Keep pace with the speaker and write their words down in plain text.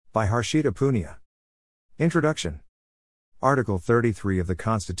By Harshita Punia. Introduction. Article 33 of the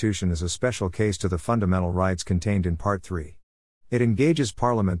Constitution is a special case to the fundamental rights contained in Part 3. It engages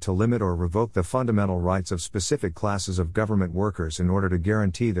Parliament to limit or revoke the fundamental rights of specific classes of government workers in order to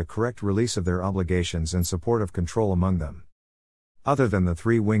guarantee the correct release of their obligations and support of control among them. Other than the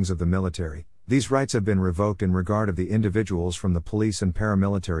three wings of the military, these rights have been revoked in regard of the individuals from the police and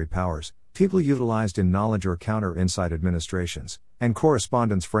paramilitary powers, people utilized in knowledge or counter-insight administrations, and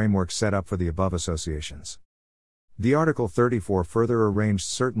correspondence frameworks set up for the above associations. The Article 34 further arranged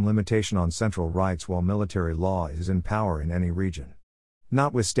certain limitation on central rights while military law is in power in any region.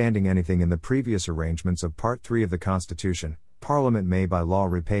 Notwithstanding anything in the previous arrangements of Part 3 of the Constitution, Parliament may by law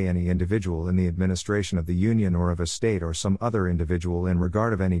repay any individual in the administration of the Union or of a state or some other individual in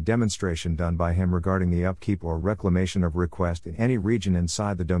regard of any demonstration done by him regarding the upkeep or reclamation of request in any region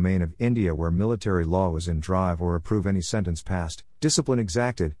inside the domain of India where military law was in drive, or approve any sentence passed, discipline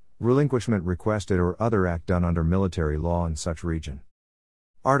exacted, relinquishment requested, or other act done under military law in such region.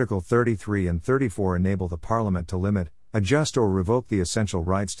 Article 33 and 34 enable the Parliament to limit, adjust or revoke the essential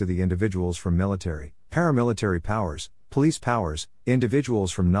rights to the individuals from military, paramilitary powers, police powers,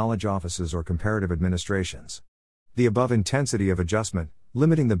 individuals from knowledge offices or comparative administrations. The above intensity of adjustment,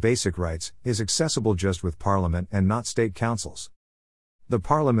 limiting the basic rights, is accessible just with Parliament and not state councils. The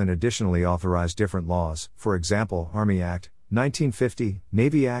Parliament additionally authorized different laws, for example, Army Act, 1950,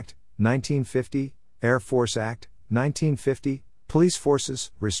 Navy Act, 1950, Air Force Act, 1950, Police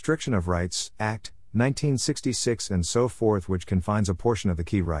Forces, Restriction of Rights, Act, 1966 and so forth, which confines a portion of the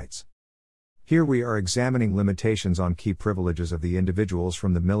key rights. Here we are examining limitations on key privileges of the individuals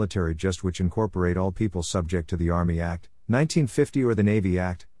from the military just which incorporate all people subject to the Army Act, 1950 or the Navy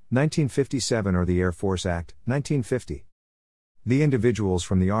Act, 1957 or the Air Force Act, 1950. The individuals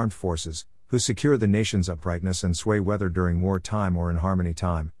from the armed forces, who secure the nation's uprightness and sway whether during wartime or in harmony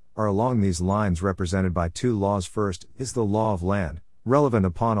time, are along these lines represented by two laws. First, is the law of land, relevant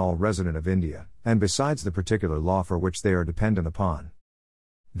upon all resident of India, and besides the particular law for which they are dependent upon.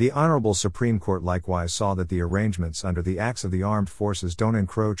 The Honorable Supreme Court likewise saw that the arrangements under the Acts of the Armed Forces don't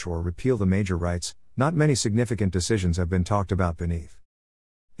encroach or repeal the major rights. Not many significant decisions have been talked about beneath.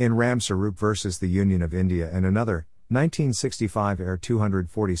 In Ram Sarup vs. the Union of India and another, 1965 Air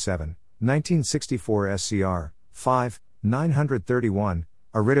 247, 1964 SCR, 5, 931,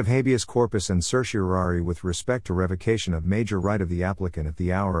 a writ of habeas corpus and certiorari with respect to revocation of major right of the applicant at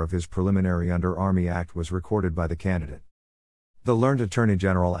the hour of his preliminary under Army Act was recorded by the candidate. The learned Attorney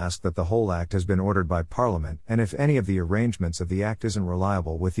General asked that the whole Act has been ordered by Parliament, and if any of the arrangements of the Act isn't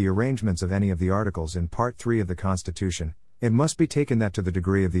reliable with the arrangements of any of the articles in Part 3 of the Constitution, it must be taken that to the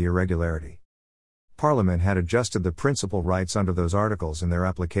degree of the irregularity, Parliament had adjusted the principal rights under those articles in their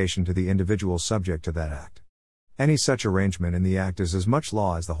application to the individuals subject to that Act. Any such arrangement in the Act is as much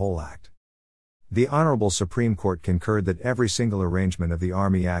law as the whole Act. The Honorable Supreme Court concurred that every single arrangement of the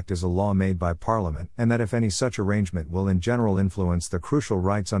Army Act is a law made by Parliament, and that if any such arrangement will in general influence the crucial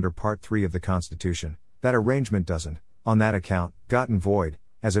rights under Part 3 of the Constitution, that arrangement doesn't, on that account, gotten void,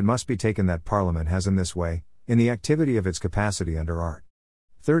 as it must be taken that Parliament has in this way, in the activity of its capacity under Art.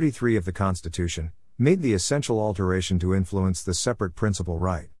 33 of the Constitution, made the essential alteration to influence the separate principal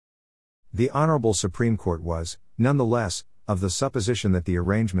right. The Honorable Supreme Court was, nonetheless, of the supposition that the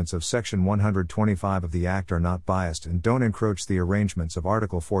arrangements of Section 125 of the Act are not biased and don't encroach the arrangements of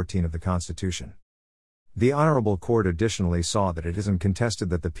Article 14 of the Constitution. The Honorable Court additionally saw that it isn't contested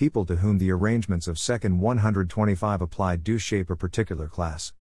that the people to whom the arrangements of Section 125 apply do shape a particular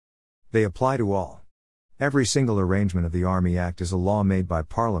class. They apply to all. Every single arrangement of the Army Act is a law made by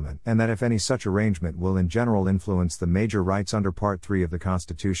Parliament, and that if any such arrangement will in general influence the major rights under Part 3 of the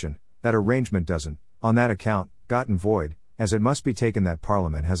Constitution, that arrangement doesn't, on that account, gotten void, as it must be taken that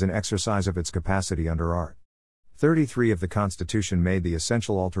Parliament has an exercise of its capacity under Art. 33 of the Constitution made the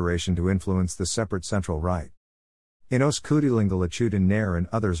essential alteration to influence the separate central right. In Os Kudilingal Achutin Nair and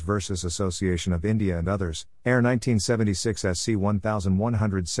others versus Association of India and others, Air 1976 SC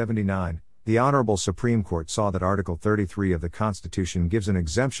 1179, the Honorable Supreme Court saw that Article 33 of the Constitution gives an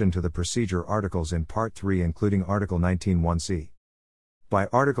exemption to the procedure articles in Part 3 including Article 19(1)(c). By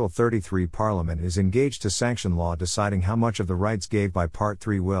Article 33 Parliament is engaged to sanction law deciding how much of the rights gave by Part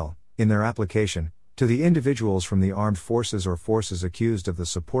 3 will, in their application, to the individuals from the armed forces or forces accused of the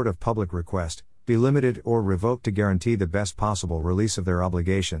support of public request, be limited or revoked to guarantee the best possible release of their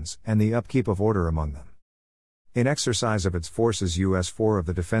obligations and the upkeep of order among them. In exercise of its forces US 4 of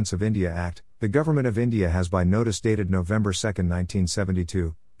the Defence of India Act, the Government of India has by notice dated November 2,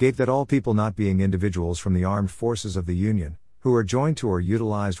 1972, gave that all people not being individuals from the armed forces of the Union, who are joined to or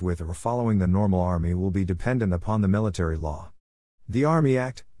utilized with or following the normal army will be dependent upon the military law. The Army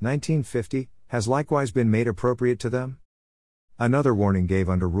Act, 1950, has likewise been made appropriate to them. Another warning gave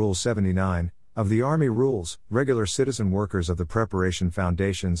under Rule 79 of the Army Rules, regular citizen workers of the preparation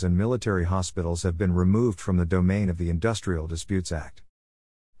foundations and military hospitals have been removed from the domain of the Industrial Disputes Act.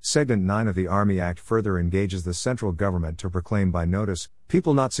 Segment 9 of the Army Act further engages the central government to proclaim by notice,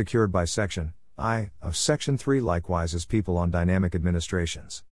 people not secured by Section I of Section 3 likewise as people on dynamic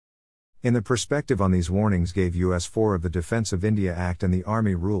administrations. In the perspective on these warnings gave US 4 of the Defense of India Act and the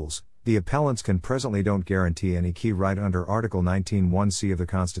Army Rules, the appellants can presently don't guarantee any key right under Article 19(1)(c) of the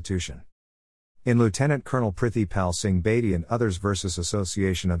Constitution. In Lieutenant Colonel Prithi Pal Singh Bedi and others versus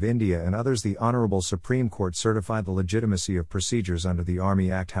Association of India and others, the Honourable Supreme Court certified the legitimacy of procedures under the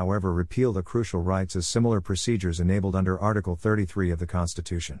Army Act, however repeal the crucial rights as similar procedures enabled under Article 33 of the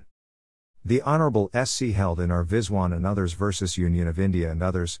Constitution. The Honourable SC held in R. Viswan and others versus Union of India and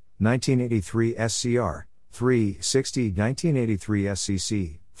others, 1983 SCR, 360, 1983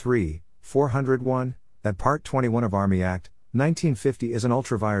 SCC, 3, 401, that Part 21 of Army Act, 1950 is an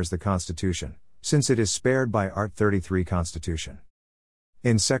ultravires the Constitution, since it is spared by Art 33 Constitution.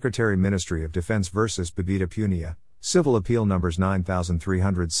 In Secretary Ministry of Defense vs. Babita Punia, Civil Appeal numbers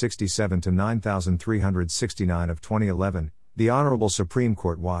 9367 to 9369 of 2011, the Honourable Supreme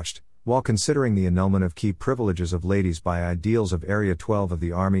Court watched, while considering the annulment of key privileges of ladies by ideals of Area 12 of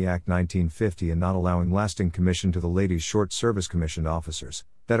the Army Act 1950 and not allowing lasting commission to the Ladies' Short Service Commissioned Officers,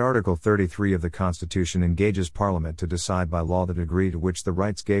 that Article 33 of the Constitution engages Parliament to decide by law the degree to which the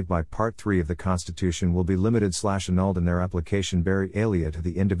rights gave by Part 3 of the Constitution will be limited/annulled in their application beri alia to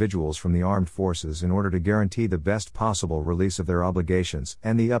the individuals from the armed forces in order to guarantee the best possible release of their obligations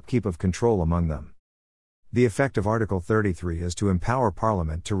and the upkeep of control among them. The effect of Article 33 is to empower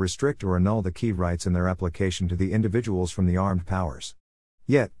Parliament to restrict or annul the key rights in their application to the individuals from the armed powers.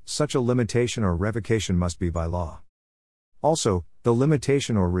 Yet, such a limitation or revocation must be by law. Also, the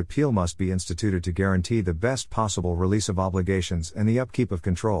limitation or repeal must be instituted to guarantee the best possible release of obligations and the upkeep of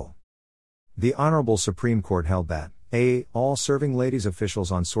control. The Honourable Supreme Court held that, a. all serving ladies officials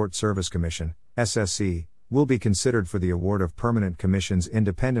on Short Service Commission, SSC, will be considered for the award of permanent commissions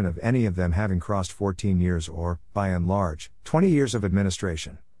independent of any of them having crossed 14 years or, by and large, 20 years of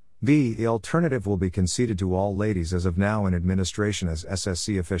administration. B. The alternative will be conceded to all ladies as of now in administration as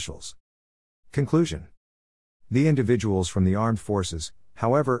SSC officials. Conclusion. The individuals from the armed forces,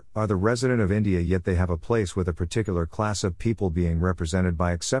 however, are the resident of India, yet they have a place with a particular class of people being represented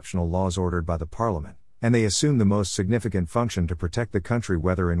by exceptional laws ordered by the Parliament, and they assume the most significant function to protect the country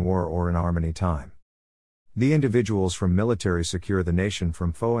whether in war or in harmony time. The individuals from military secure the nation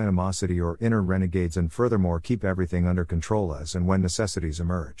from foe animosity or inner renegades and furthermore keep everything under control as and when necessities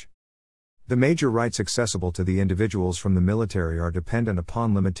emerge. The major rights accessible to the individuals from the military are dependent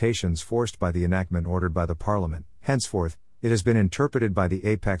upon limitations forced by the enactment ordered by the Parliament. Henceforth, it has been interpreted by the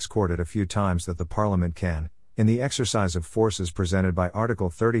Apex Court at a few times that the Parliament can, in the exercise of forces presented by Article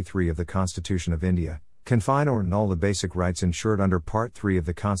 33 of the Constitution of India, confine or annul the basic rights ensured under Part 3 of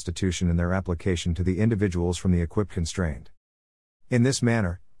the Constitution in their application to the individuals from the equipped constrained. In this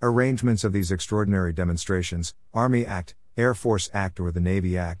manner, arrangements of these extraordinary demonstrations, Army Act, Air Force Act or the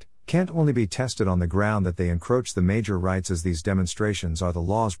Navy Act, can't only be tested on the ground that they encroach the major rights as these demonstrations are the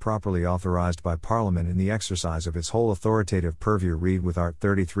laws properly authorized by Parliament in the exercise of its whole authoritative purview. Read with Art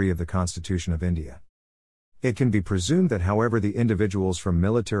 33 of the Constitution of India. It can be presumed that however the individuals from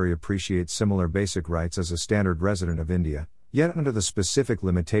military appreciate similar basic rights as a standard resident of India, yet under the specific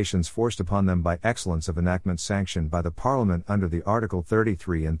limitations forced upon them by excellence of enactment sanctioned by the Parliament under the Article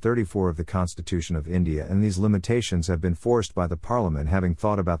 33 and 34 of the Constitution of India, and these limitations have been forced by the Parliament having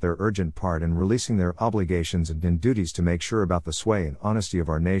thought about their urgent part in releasing their obligations and in duties to make sure about the sway and honesty of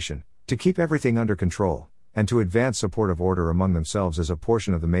our nation, to keep everything under control, and to advance support of order among themselves as a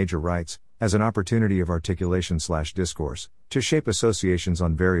portion of the major rights, as an opportunity of articulation/discourse, to shape associations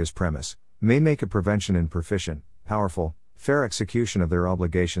on various premise, may make a prevention in proficient, powerful, fair execution of their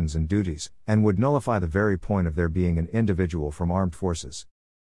obligations and duties, and would nullify the very point of their being an individual from armed forces.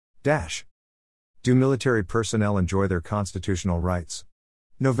 Do military personnel enjoy their constitutional rights?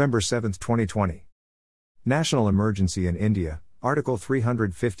 November 7, 2020. National Emergency in India, Article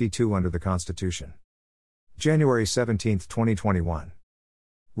 352 under the Constitution. January 17, 2021.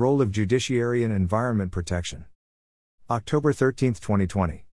 Role of Judiciary in Environment Protection. October 13, 2020.